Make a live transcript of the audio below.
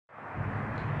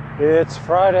It's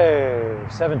Friday,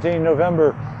 17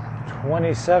 November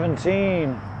 2017,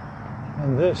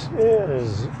 and this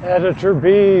is Editor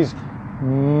B's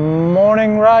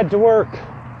Morning Ride to Work,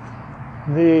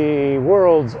 the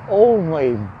world's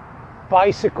only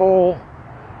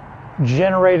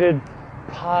bicycle-generated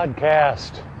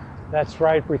podcast. That's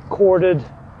right, recorded,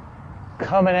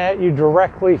 coming at you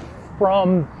directly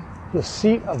from the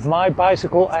seat of my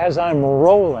bicycle as I'm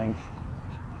rolling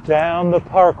down the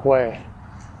parkway.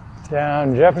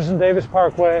 Down Jefferson Davis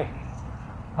Parkway.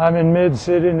 I'm in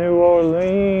Mid-City, New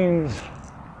Orleans.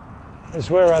 It's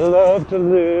where I love to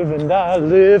live, and I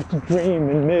live to dream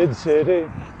in Mid-City.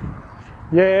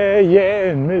 Yeah,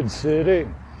 in Mid-City.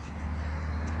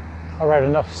 All right,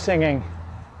 enough singing,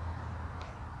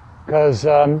 because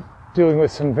I'm dealing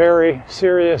with some very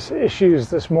serious issues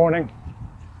this morning.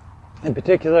 In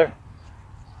particular,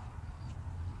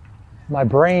 my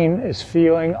brain is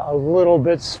feeling a little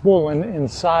bit swollen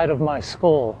inside of my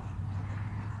skull.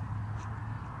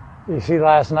 You see,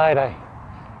 last night I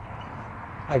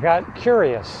got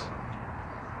curious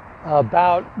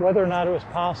about whether or not it was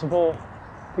possible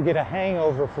to get a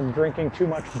hangover from drinking too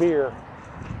much beer.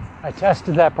 I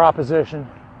tested that proposition,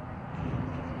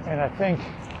 and I think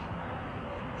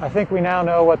we now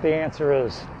know what the answer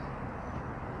is.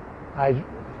 I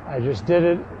just did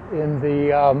it in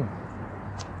the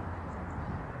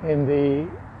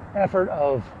effort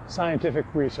of scientific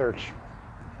research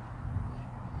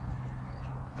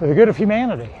for the good of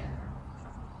humanity.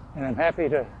 And I'm happy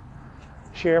to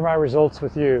share my results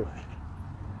with you.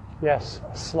 Yes,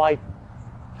 a slight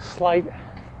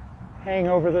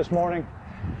hangover this morning.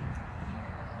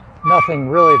 Nothing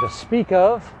really to speak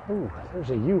of. Ooh,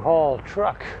 there's a U-Haul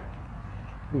truck.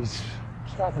 He's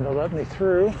stopping to let me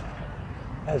through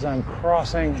as I'm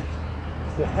crossing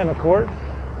the Hemicourt.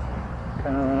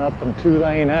 Coming up on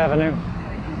Tulane Avenue.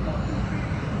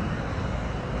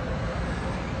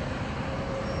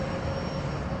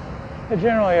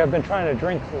 Generally, I've been trying to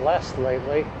drink less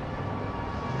lately,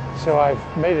 so I've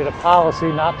made it a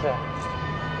policy not to.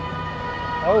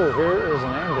 Oh, here is an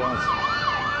ambulance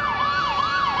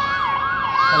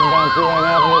coming down Tulane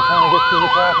Avenue, trying to get through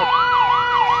the traffic.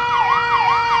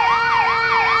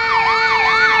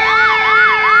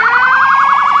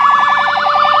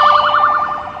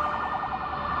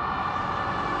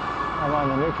 On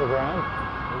the neutral ground. He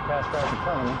passed right in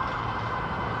front of me.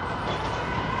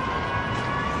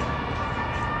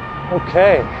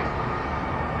 Okay.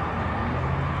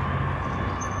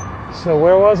 So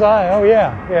where was I? Oh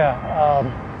yeah.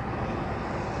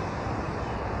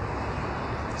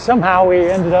 Somehow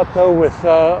we ended up though with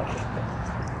a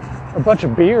bunch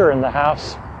of beer in the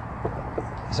house.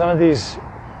 Some of these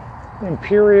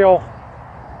Imperial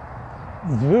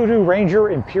Voodoo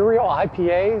Ranger Imperial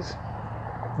IPAs.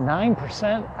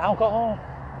 9% alcohol?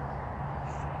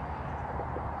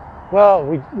 Well,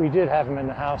 we did have them in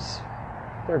the house.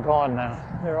 They're gone now.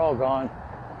 They're all gone.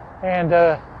 And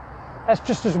that's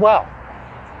just as well.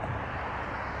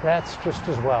 That's just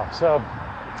as well. So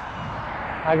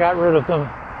I got rid of them.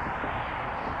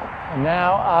 And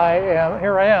now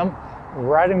here I am,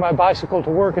 riding my bicycle to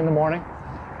work in the morning.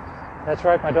 That's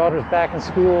right, my daughter's back in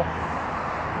school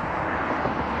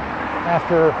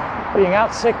after being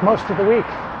out sick most of the week.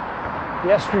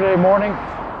 Yesterday morning,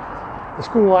 the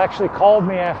school actually called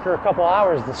me after a couple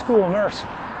hours. The school nurse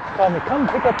called me, come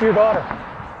pick up your daughter,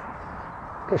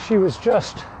 because she was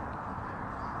just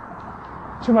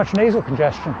too much nasal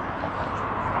congestion.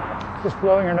 Just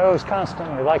blowing her nose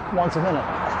constantly, like once a minute,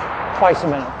 twice a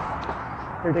minute.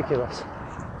 Ridiculous.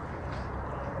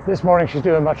 This morning she's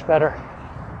doing much better.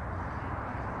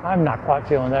 I'm not quite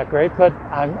feeling that great, but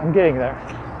I'm getting there.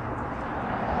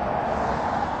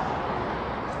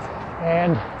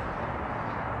 And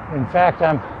in fact,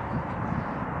 I'm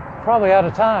probably out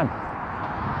of time.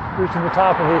 Reaching the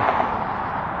top of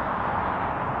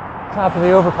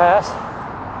the overpass.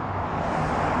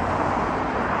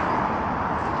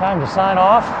 Time to sign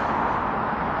off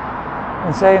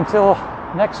and say until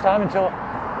next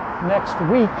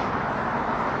week.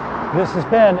 This has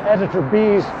been Editor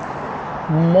B's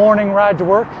Morning Ride to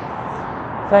Work.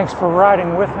 Thanks for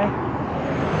riding with me.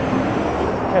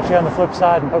 Catch you on the flip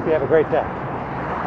side and hope you have a great day.